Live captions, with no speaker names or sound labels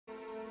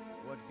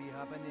be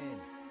happening?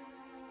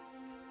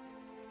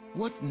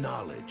 What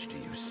knowledge do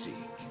you seek?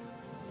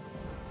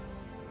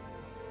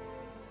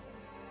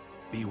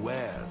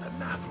 Beware the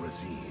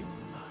Nathrazim.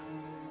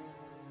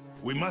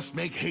 We must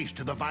make haste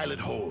to the Violet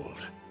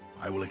Hold.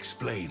 I will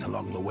explain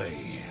along the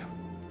way.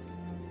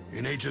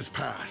 In ages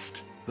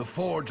past, the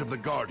Forge of the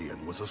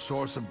Guardian was a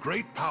source of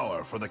great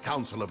power for the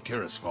Council of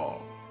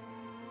Tirisfal.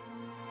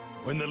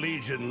 When the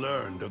Legion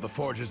learned of the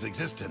Forge's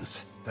existence,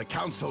 the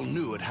Council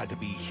knew it had to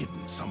be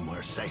hidden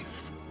somewhere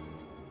safe.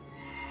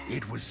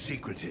 It was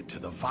secreted to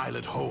the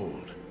Violet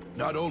Hold.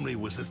 Not only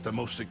was this the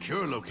most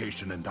secure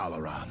location in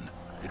Dalaran,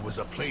 it was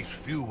a place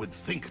few would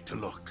think to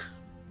look.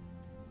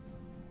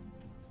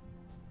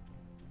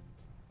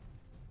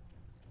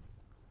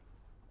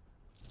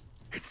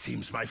 It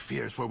seems my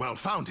fears were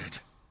well-founded.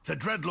 The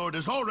Dreadlord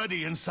is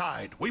already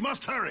inside. We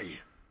must hurry!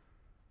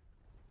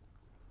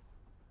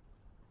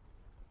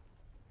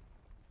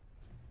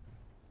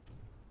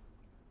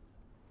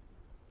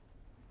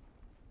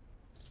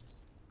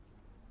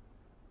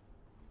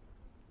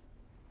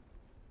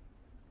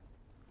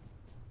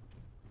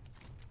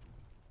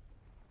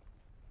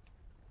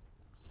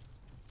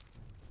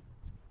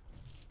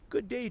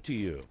 Good day to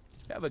you.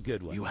 Have a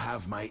good one. You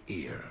have my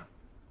ear.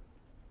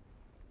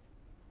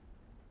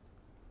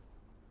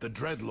 The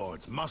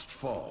Dreadlords must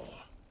fall.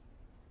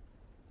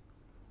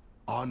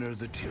 Honor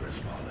the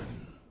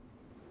Tirisfallen.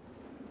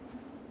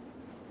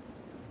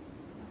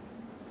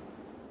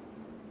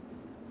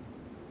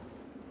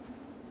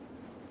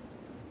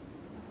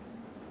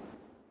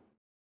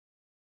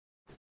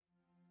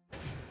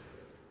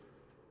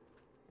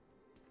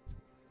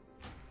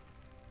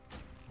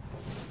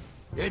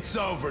 It's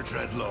over,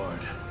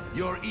 Dreadlord.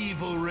 Your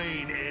evil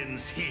reign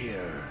ends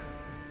here.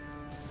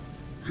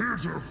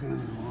 Pitiful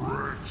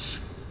wretch!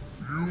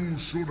 You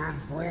should have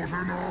brought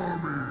an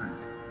army!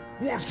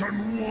 What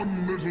can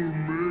one little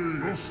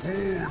maid? The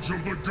Forge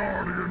of the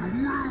Guardian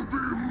will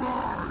be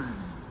mine!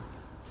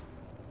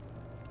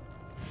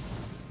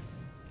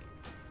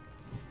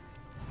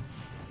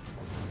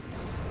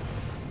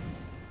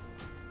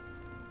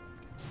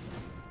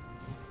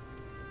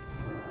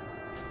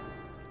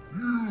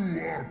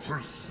 You are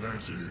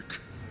pathetic.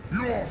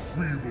 Your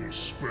feeble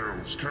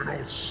spells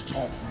cannot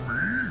stop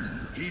me!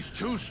 He's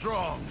too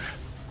strong.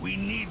 We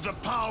need the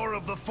power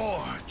of the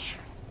Forge.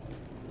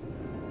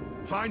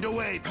 Find a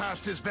way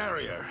past his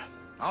barrier.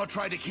 I'll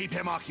try to keep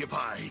him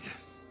occupied.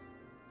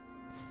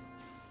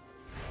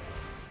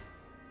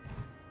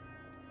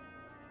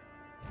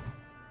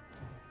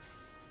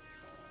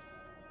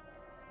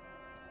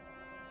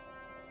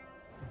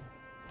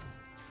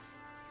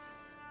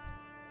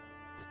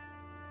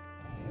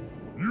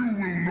 You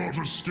will not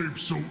escape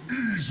so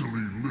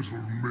easily,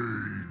 little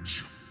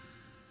mage.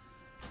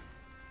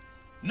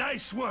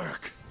 Nice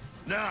work!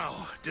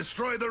 Now,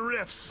 destroy the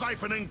rift,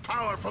 siphoning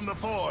power from the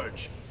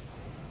Forge.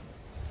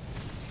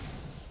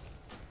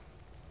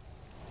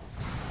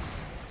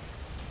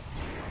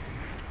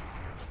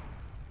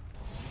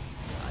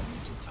 I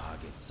need to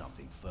target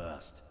something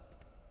first.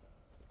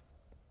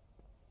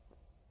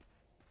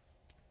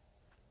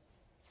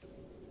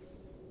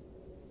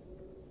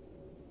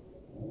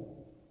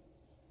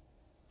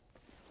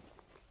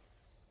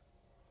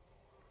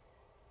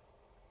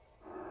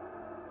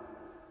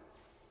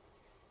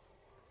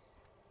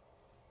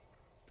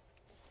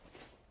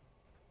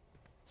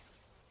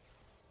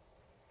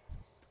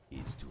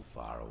 It's too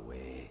far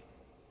away.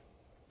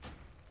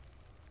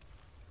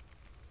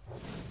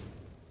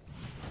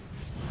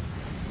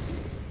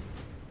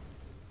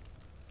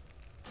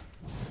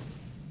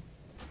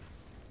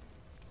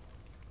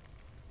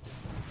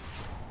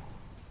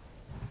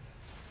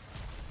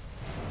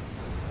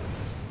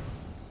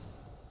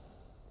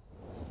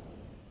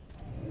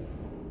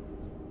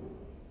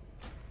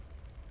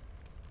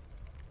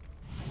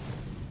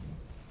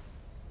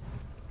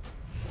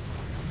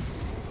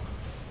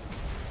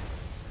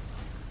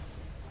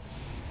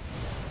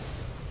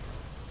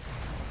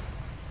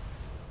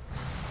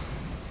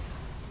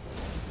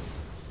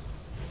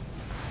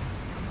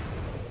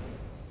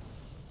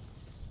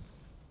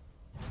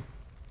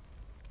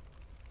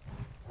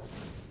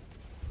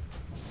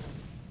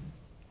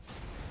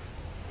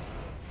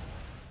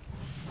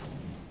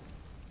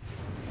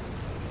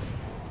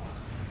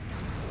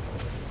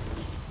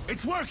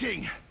 It's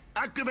working!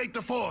 Activate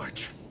the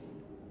Forge!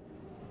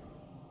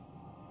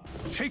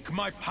 Take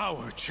my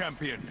power,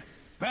 champion!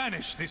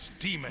 Banish this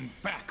demon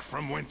back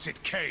from whence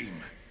it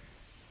came!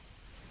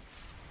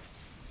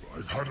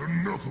 I've had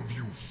enough of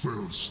you,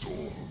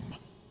 Fellstorm.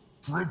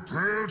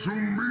 Prepare to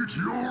meet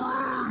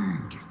your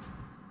end!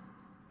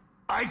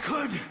 I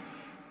could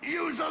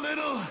use a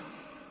little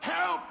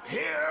help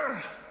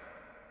here!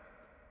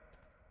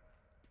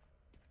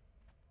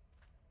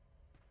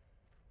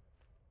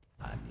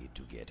 I need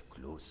to get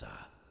closer.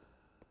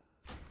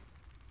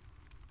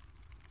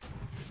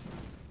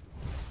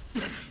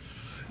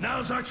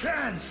 Now's our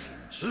chance!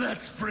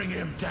 Let's bring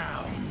him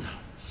down!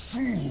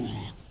 Fool!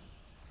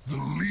 The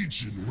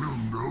Legion will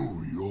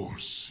know your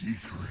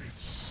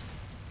secrets.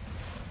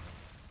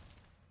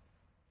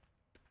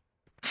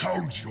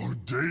 Count your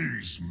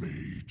days,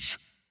 Mage.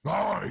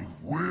 I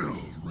will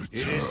return.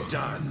 It is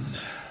done.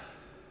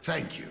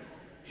 Thank you,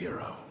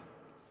 hero.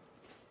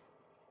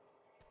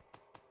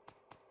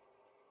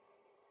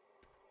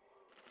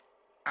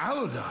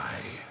 Alodai.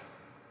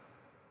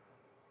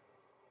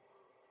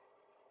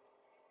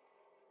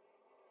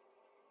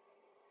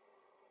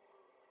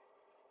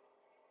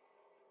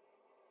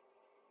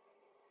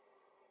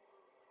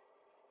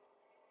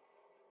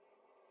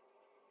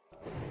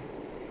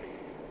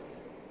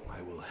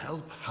 I will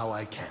help how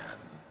I can.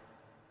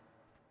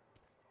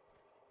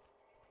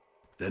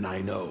 Then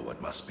I know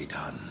what must be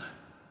done.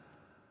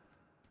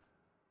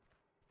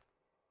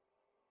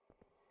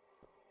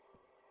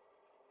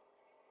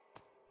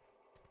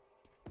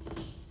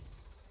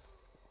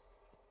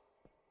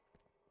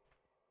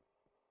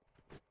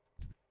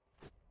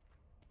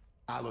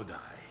 Alodai,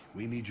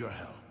 we need your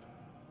help.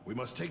 We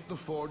must take the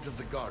Forge of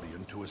the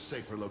Guardian to a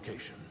safer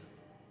location.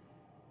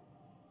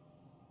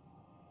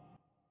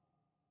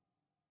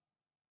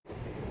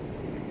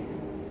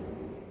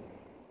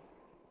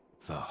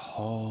 The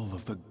Hall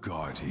of the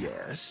Guardian.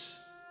 Yes?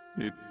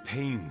 It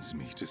pains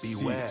me to see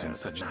Beware it in the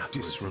such Nathra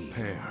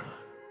disrepair. team.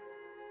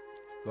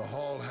 The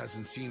Hall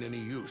hasn't seen any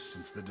use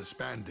since the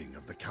disbanding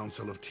of the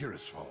Council of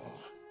Tirisfal.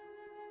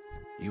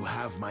 You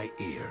have my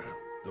ear.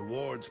 The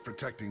wards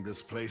protecting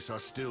this place are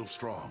still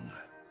strong.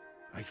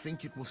 I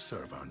think it will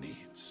serve our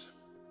needs.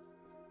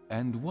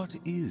 And what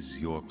is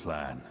your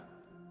plan?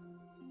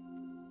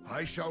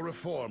 I shall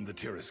reform the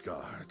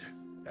Tirisguard,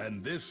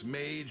 and this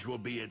mage will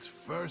be its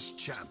first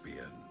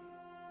champion.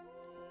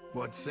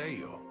 What say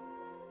you?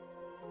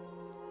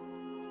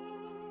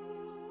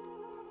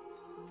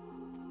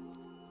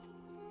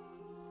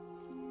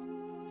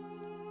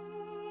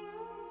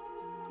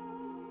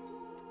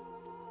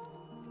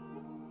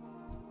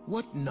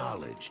 What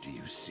knowledge do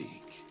you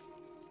seek?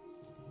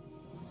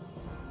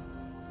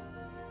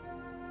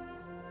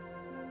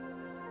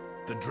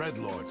 The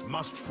Dreadlords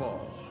must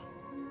fall.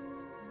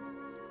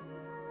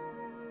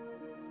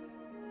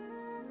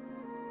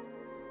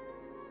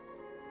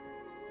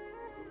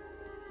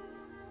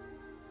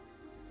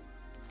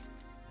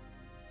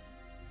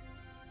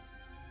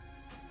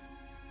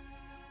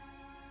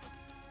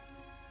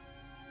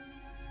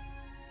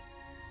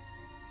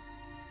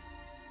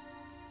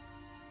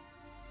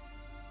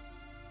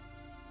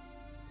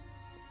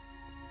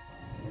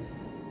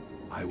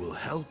 I will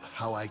help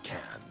how I can.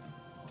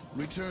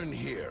 Return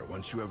here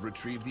once you have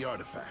retrieved the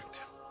artifact.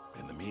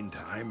 In the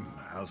meantime,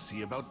 I'll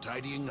see about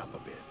tidying up a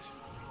bit.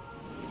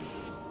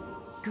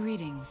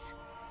 Greetings.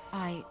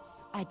 I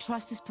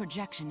trust this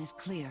projection is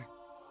clear.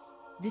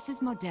 This is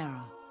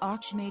Modera,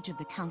 Archmage of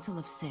the Council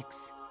of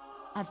Six.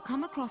 I've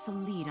come across a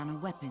lead on a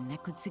weapon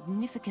that could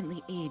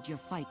significantly aid your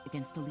fight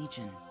against the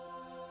Legion.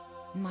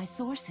 My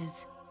source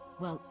is,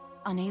 well,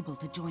 unable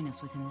to join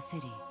us within the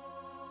city.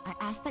 I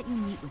ask that you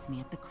meet with me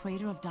at the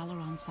crater of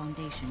Dalaran's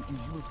foundation in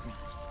Hillsgrad.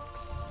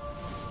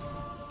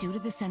 Due to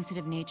the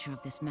sensitive nature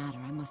of this matter,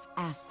 I must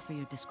ask for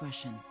your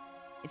discretion.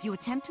 If you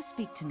attempt to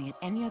speak to me at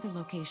any other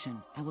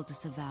location, I will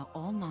disavow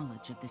all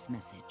knowledge of this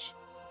message.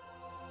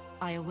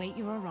 I await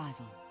your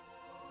arrival.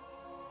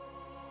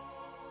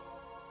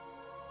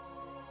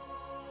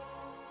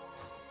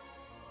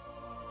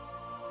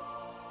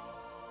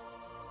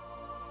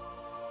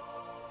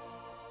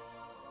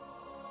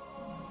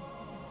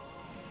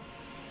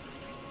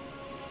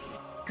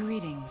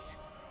 Greetings.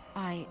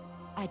 I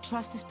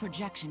trust this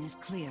projection is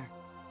clear.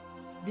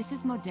 This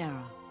is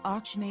Modera,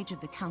 Archmage of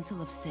the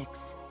Council of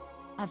Six.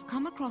 I've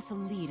come across a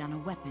lead on a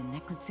weapon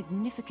that could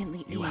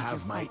significantly aid your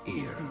fight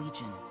against the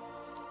Legion.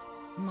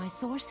 My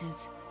source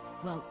is,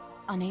 well,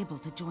 unable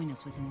to join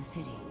us within the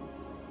city.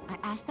 I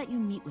ask that you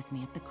meet with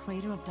me at the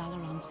crater of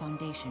Dalaran's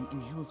foundation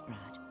in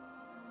Hillsgrad.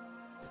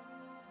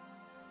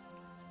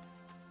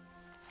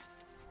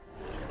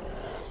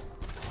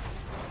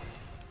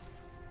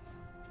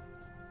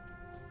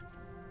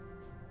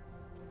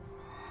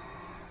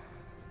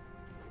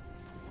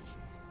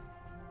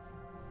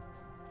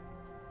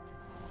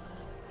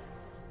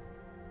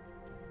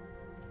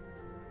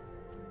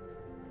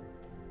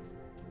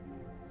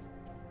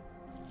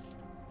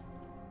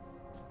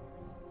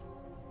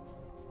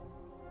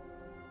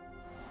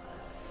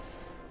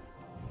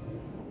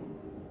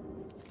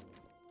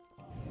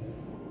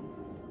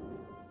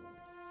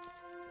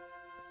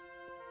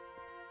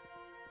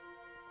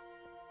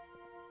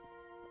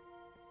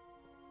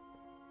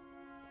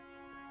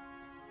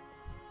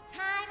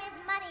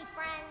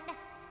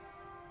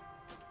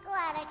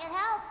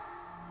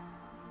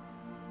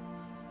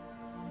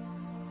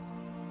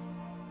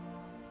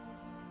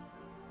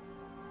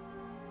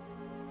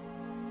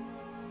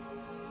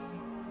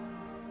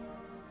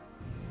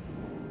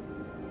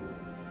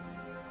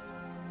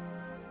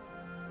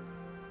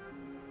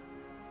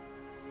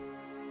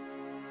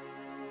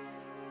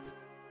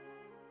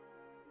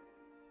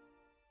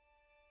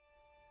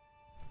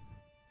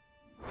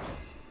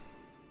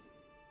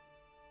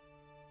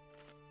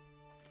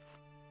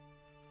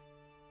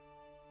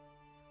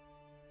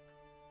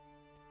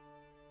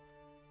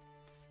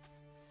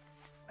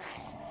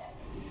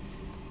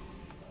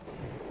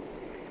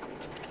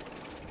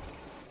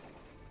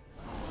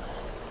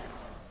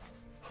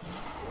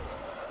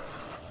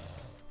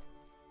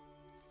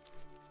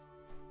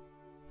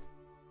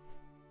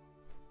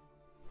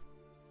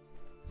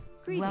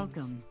 Greetings.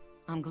 Welcome.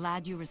 I'm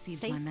glad you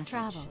received my Safe message.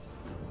 travels.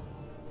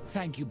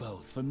 Thank you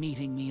both for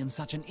meeting me in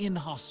such an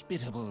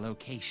inhospitable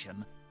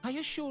location. I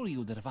assure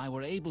you that if I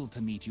were able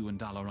to meet you in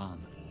Dalaran,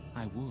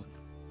 I would.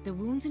 The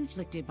wounds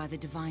inflicted by the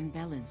Divine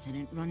Bell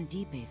incident run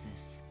deep,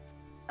 Aethys.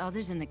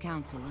 Others in the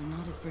Council are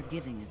not as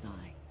forgiving as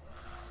I.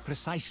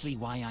 Precisely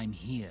why I'm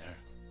here.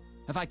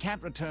 If I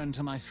can't return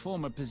to my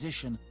former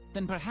position,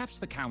 then perhaps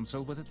the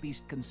Council would at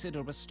least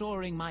consider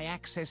restoring my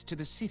access to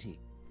the city.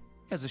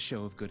 As a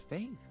show of good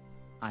faith,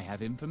 I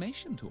have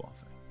information to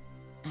offer.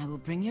 I will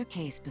bring your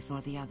case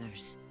before the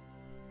others,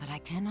 but I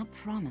cannot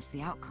promise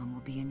the outcome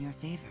will be in your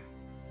favor.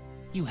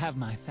 You have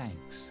my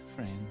thanks,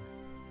 friend.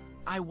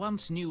 I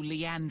once knew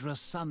Leandra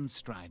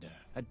Sunstrider,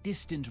 a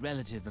distant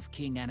relative of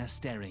King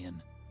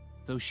Anasterion.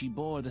 Though she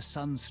bore the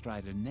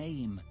Sunstrider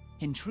name,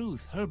 in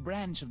truth, her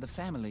branch of the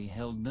family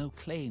held no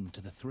claim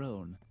to the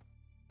throne.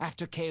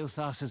 After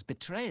Kaothas's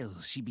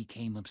betrayal, she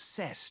became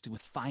obsessed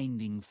with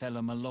finding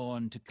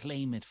Felo'melorn to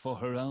claim it for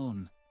her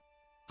own.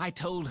 I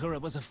told her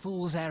it was a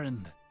fool's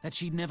errand, that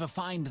she'd never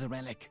find the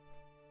relic.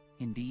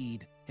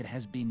 Indeed, it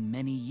has been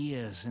many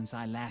years since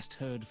I last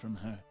heard from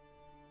her.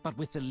 But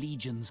with the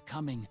legions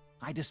coming,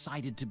 I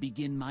decided to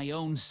begin my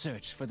own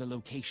search for the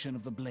location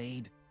of the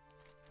blade.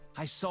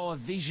 I saw a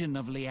vision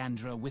of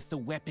Leandra with the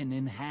weapon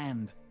in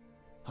hand.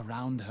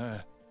 Around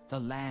her, the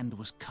land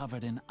was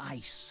covered in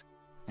ice,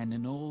 and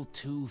an all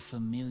too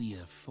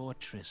familiar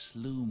fortress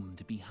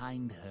loomed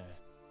behind her.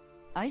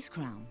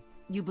 Icecrown,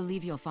 you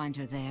believe you'll find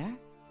her there?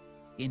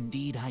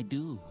 Indeed I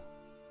do.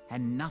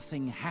 And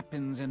nothing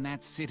happens in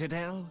that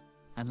citadel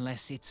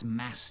unless its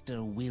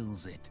master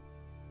wills it.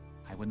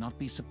 I would not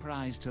be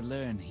surprised to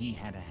learn he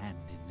had a hand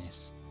in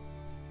this.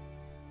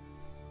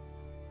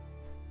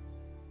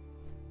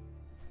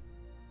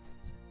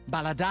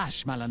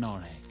 Baladash,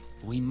 Malanore.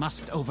 We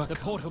must overcome. The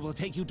portal will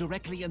take you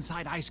directly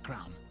inside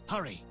Icecrown.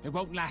 Hurry, it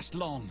won't last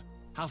long.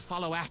 I'll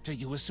follow after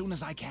you as soon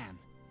as I can.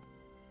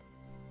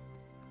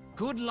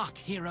 Good luck,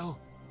 hero.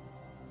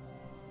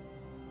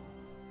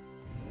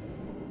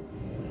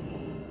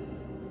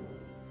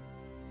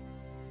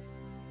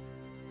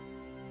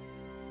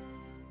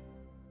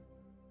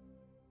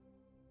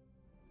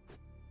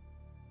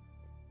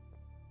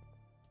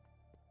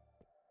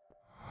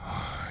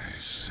 I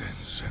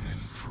sense an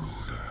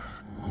intruder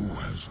who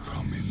has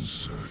come in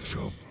search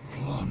of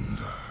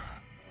plunder.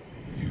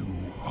 You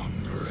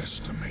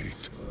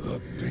underestimate the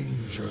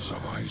dangers of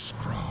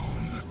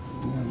Icecrown,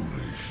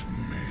 foolish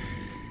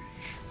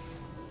mage.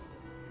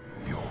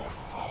 Your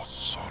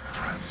thoughts are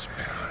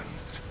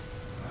transparent.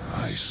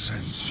 I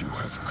sense you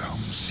have come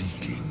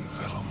seeking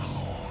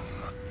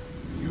Felo'melorn.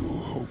 You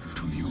hope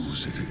to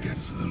use it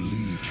against the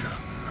Legion.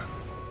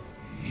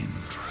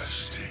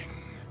 Interesting.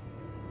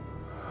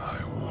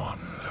 I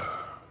wonder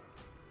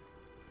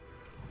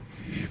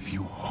if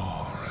you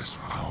are as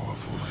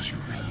powerful as you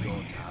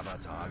believe,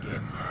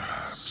 then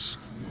perhaps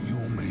you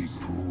may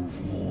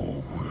prove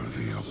more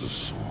worthy of the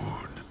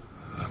sword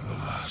than the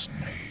last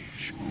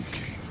mage who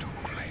came to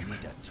claim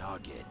it. A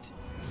target.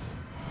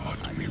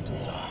 But be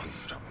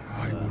warned,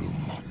 I will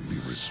not be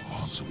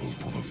responsible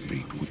for the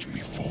fate which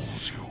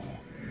befalls you,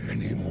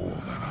 any more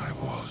than I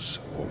was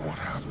for what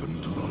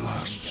happened to the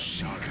last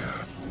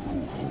Seeker who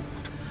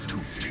hoped to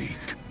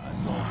take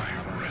my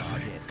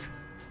relic.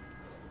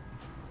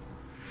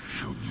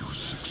 Should you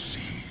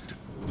succeed,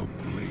 the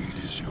blade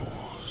is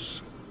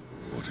yours.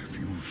 But if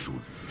you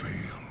should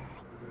fail,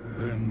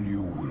 then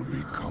you will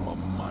become a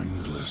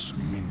mindless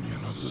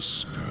minion of the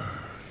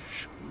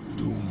Scourge.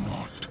 Do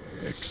not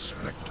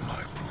expect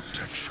my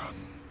protection.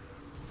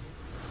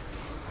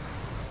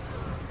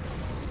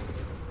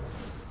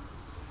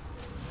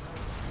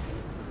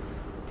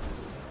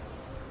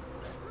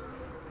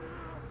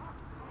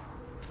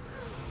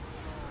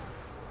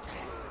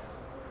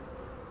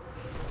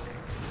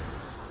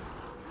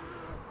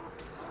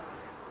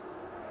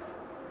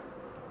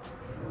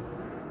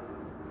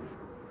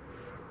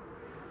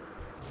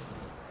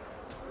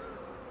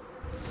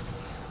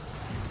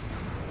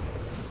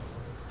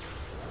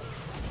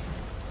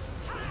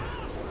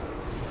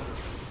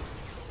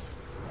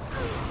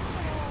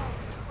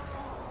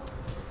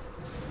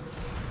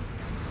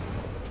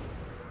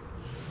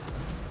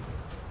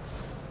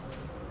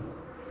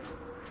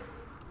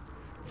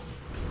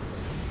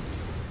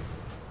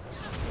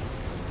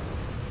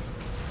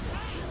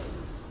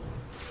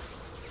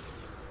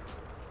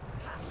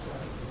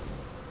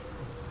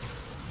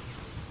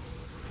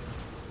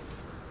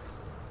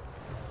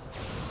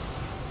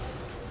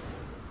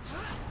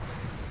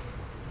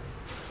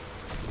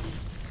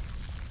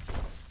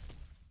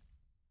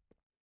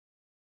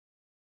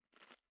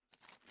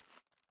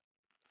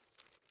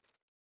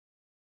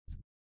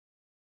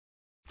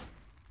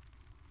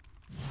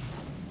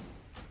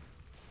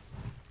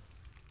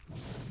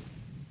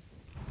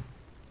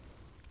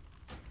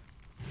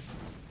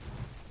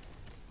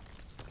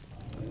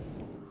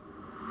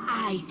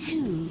 I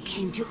too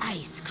came to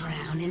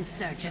Icecrown in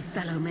search of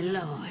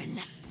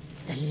Felo'melorn.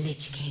 The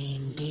Lich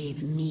King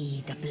gave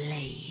me the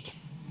blade,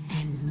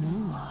 and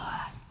more.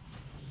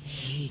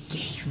 He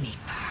gave me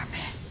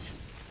purpose.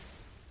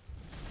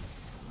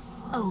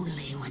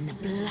 Only when the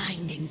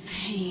blinding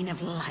pain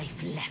of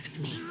life left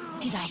me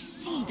did I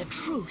see the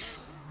truth.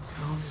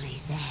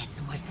 Only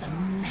then was the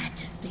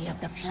majesty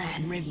of the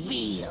plan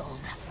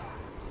revealed.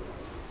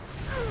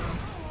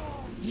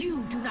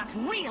 You do not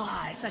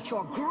realize that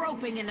you're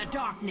groping in the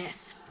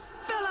darkness.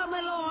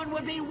 Felo'melorn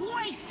would be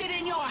wasted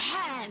in your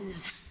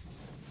hands.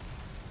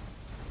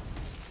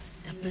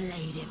 The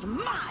blade is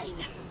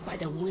mine, by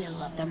the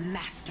will of the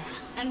Master,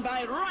 and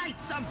by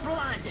rights of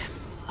blood.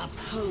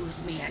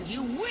 Oppose me and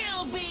you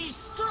will be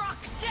struck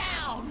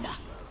down!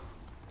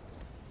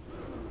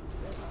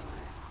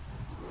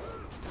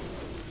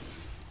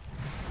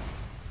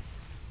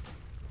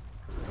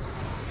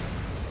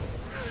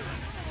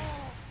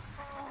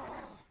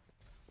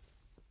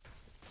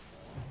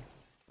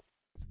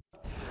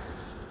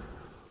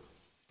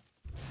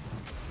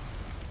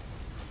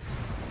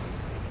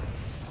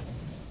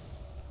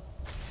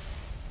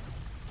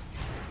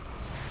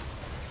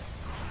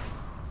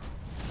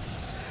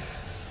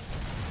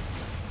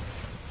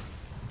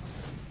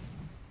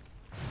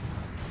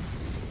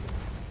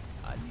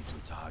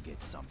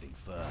 Target something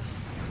first.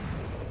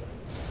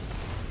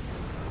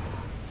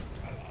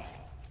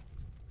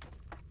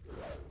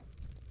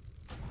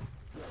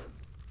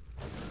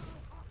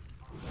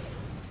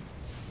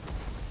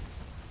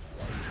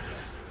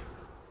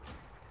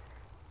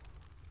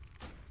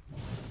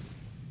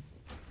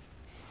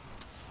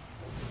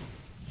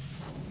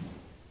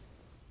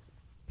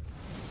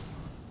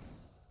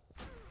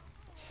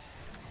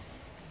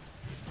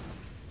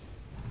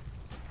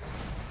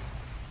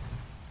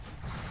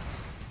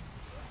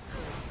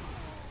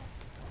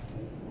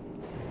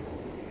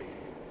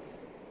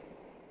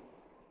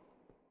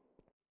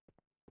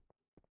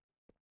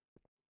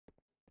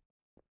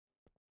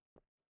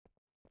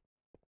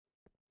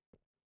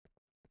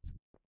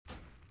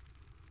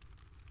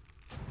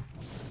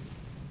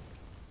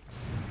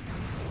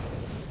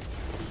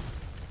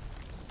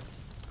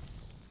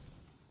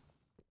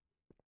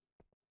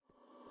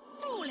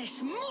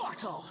 Foolish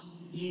mortal!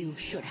 You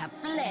should have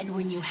fled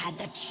when you had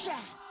the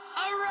chance.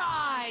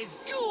 Arise,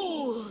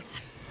 ghouls!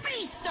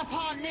 Feast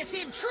upon this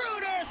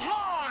intruder's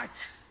heart!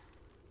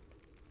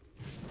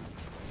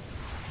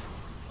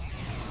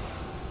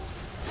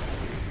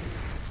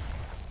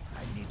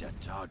 I need a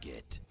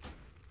target.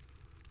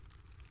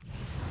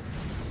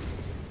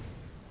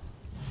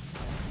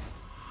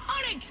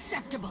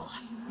 Unacceptable!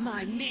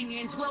 My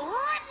minions will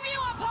rip you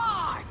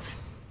apart!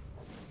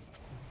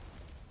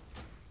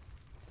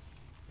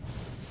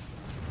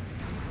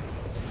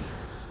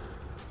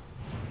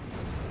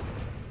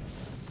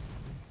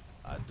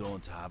 I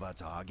don't have a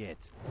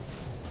target.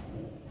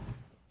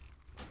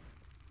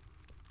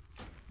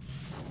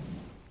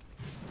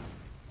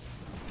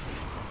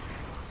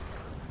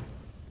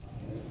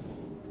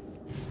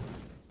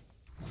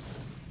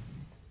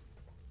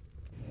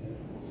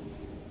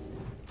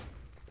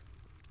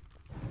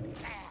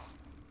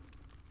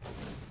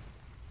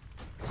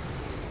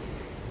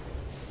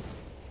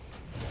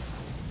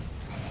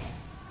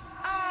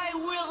 I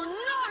will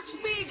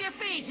not be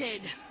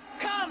defeated!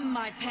 Come,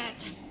 my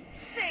pet!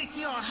 Sate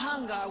your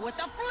hunger with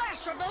the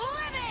flesh of the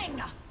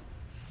living!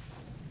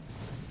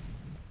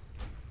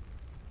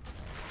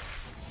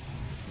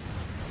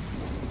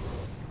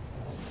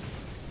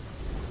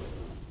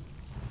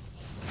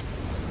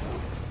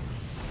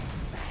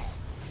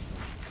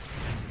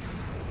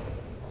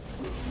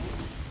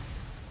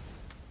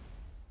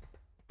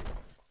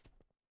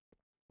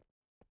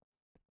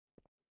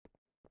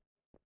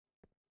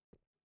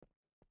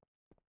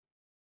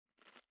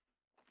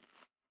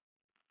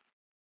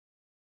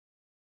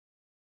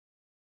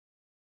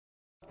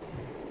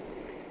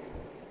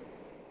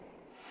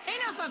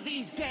 Enough of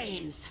these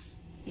games!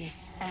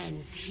 This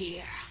ends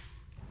here.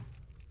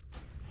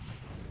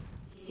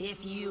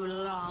 If you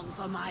long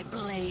for my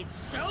blade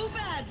so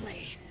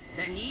badly,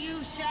 then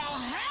you shall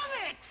have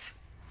it!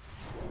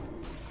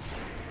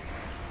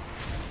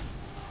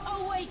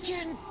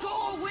 Awaken,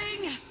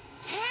 Gorewing!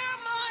 Tear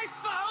my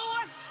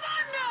foe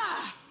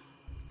asunder!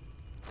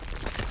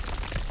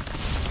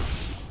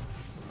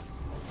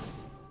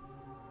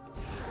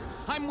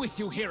 I'm with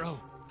you, hero.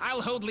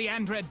 I'll hold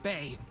Leandra at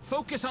bay.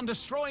 Focus on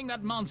destroying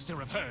that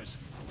monster of hers.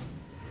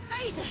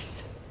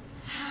 Aethys!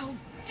 How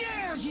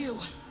dare you!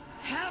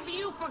 Have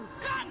you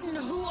forgotten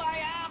who I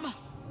am?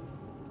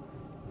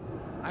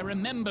 I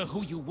remember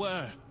who you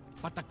were,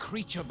 but the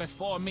creature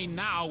before me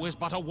now is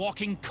but a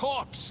walking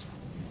corpse.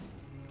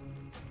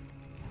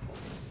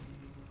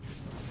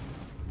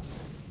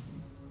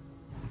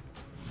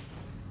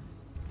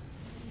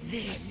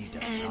 This need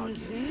a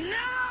ends target.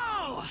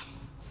 now!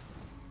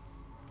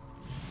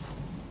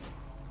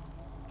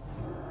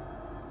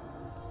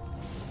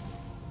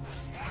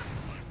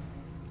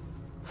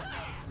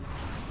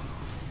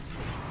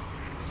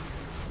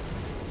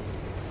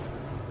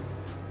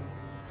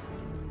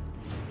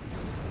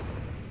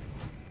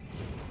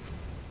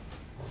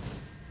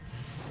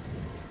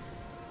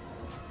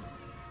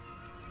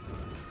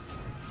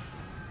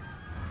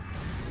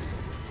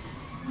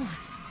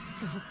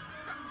 So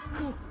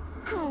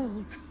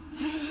cold.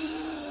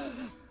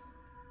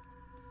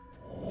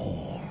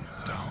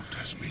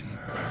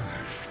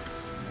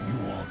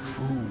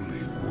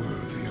 truly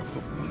worthy of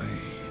the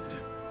blade.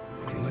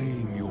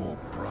 Claim your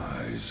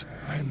prize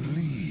and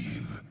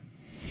leave,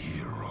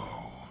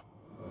 hero.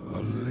 The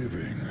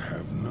living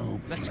have no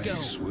Let's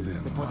place go,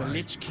 within before the my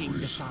Lich King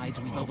prison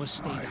decides we've of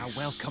overstayed our ice.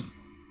 welcome.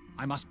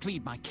 I must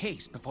plead my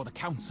case before the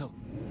Council.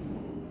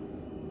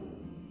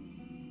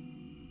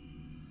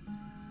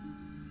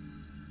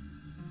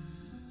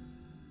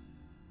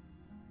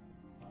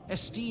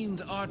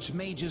 Esteemed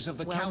Archmages of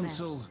the Well met.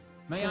 Council,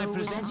 may I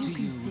present As to you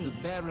can you see, the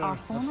bearer our of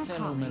former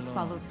colleague Felo'melorn.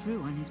 followed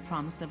through on his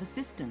promise of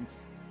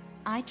assistance.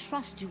 I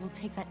trust you will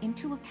take that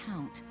into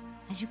account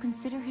as you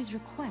consider his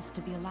request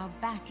to be allowed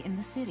back in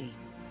the city.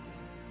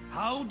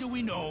 How do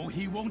we know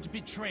he won't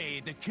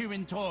betray the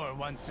Kirin Tor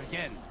once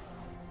again?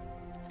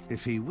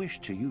 If he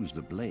wished to use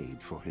the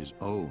blade for his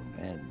own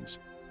ends,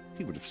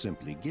 he would have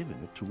simply given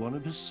it to one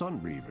of his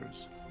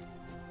Sunreavers.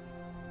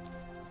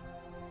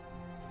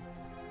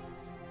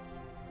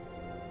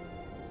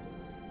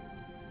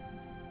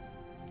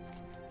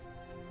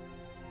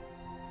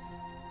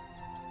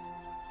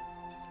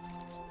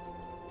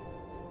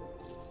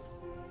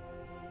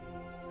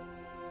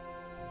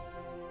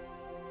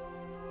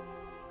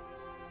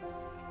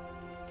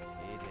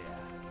 Hey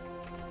there.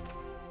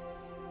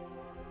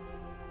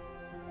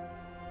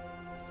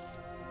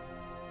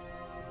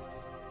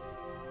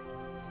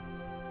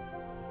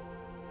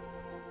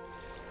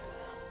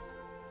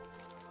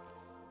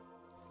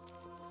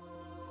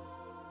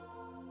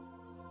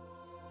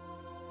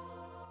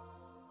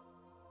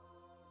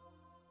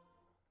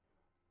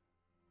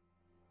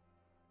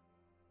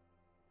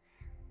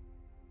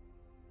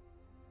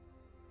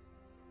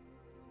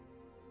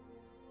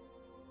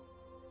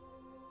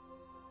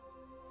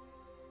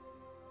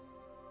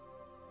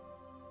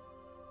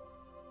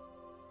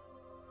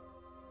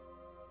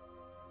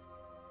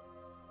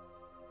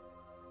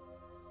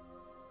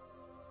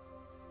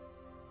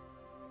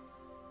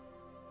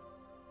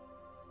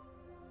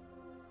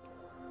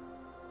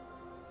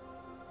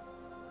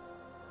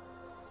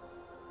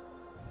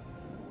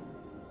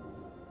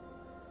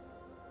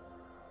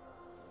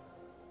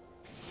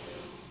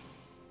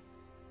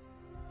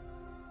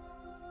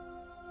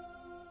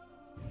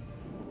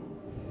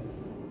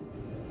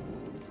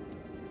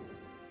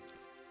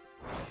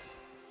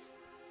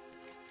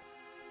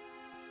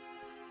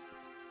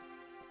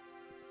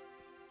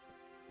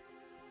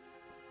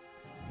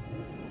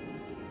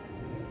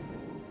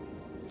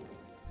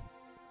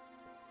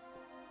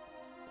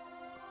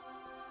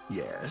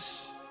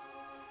 Yes?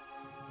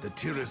 The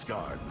Tirith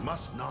Guard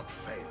must not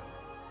fail.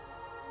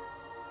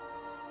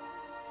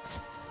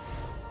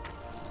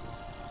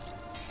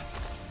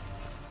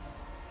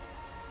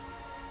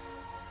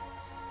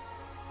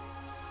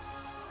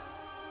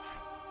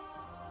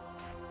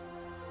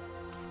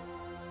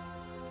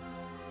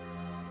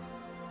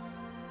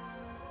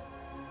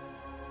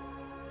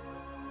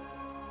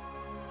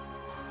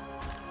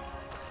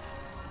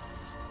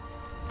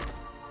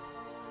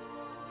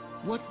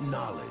 What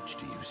knowledge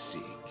do you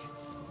seek?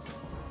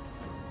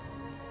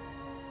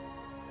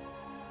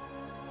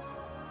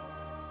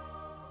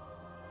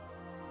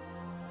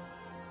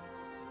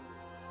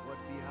 What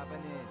be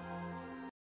happening?